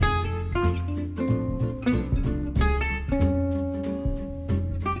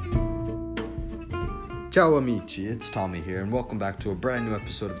Ciao amici, it's Tommy here, and welcome back to a brand new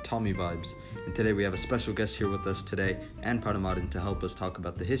episode of Tommy Vibes. And today we have a special guest here with us today, Ann Paramadan, to help us talk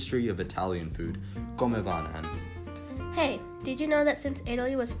about the history of Italian food. Come va, Ann? Hey, did you know that since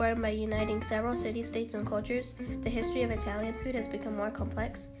Italy was formed by uniting several city-states and cultures, the history of Italian food has become more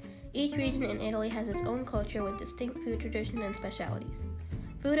complex? Each region in Italy has its own culture with distinct food traditions and specialities.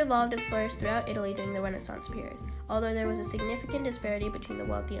 Food evolved and flourished throughout Italy during the Renaissance period, although there was a significant disparity between the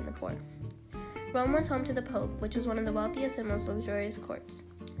wealthy and the poor. Rome was home to the Pope, which was one of the wealthiest and most luxurious courts.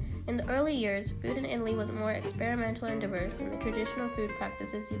 In the early years, food in Italy was more experimental and diverse than the traditional food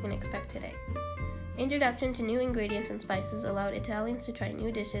practices you can expect today. Introduction to new ingredients and spices allowed Italians to try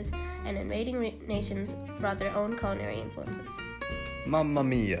new dishes, and invading nations brought their own culinary influences. Mamma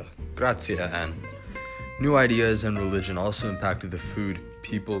mia, grazie Ann. New ideas and religion also impacted the food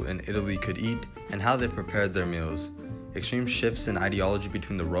people in Italy could eat and how they prepared their meals. Extreme shifts in ideology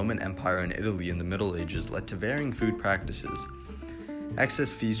between the Roman Empire and Italy in the Middle Ages led to varying food practices.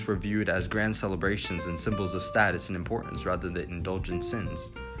 Excess feasts were viewed as grand celebrations and symbols of status and importance rather than indulgent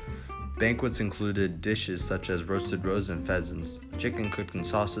sins. Banquets included dishes such as roasted roes and pheasants, chicken cooked in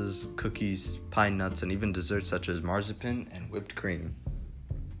sauces, cookies, pine nuts, and even desserts such as marzipan and whipped cream.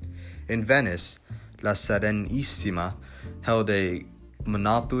 In Venice, La Serenissima held a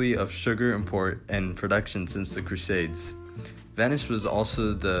monopoly of sugar import and production since the Crusades. Venice was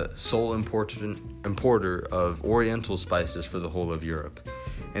also the sole importer of Oriental spices for the whole of Europe.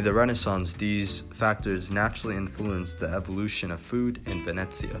 In the Renaissance, these factors naturally influenced the evolution of food in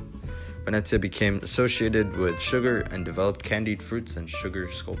Venezia. Venezia became associated with sugar and developed candied fruits and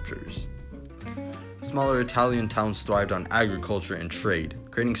sugar sculptures. Smaller Italian towns thrived on agriculture and trade,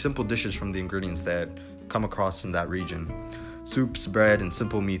 creating simple dishes from the ingredients they had come across in that region. Soups, bread, and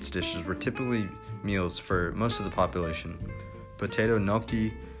simple meats dishes were typically meals for most of the population. Potato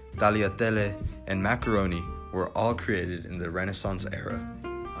gnocchi, tagliatelle, and macaroni were all created in the Renaissance era.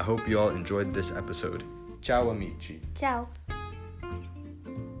 I hope you all enjoyed this episode. Ciao amici. Ciao.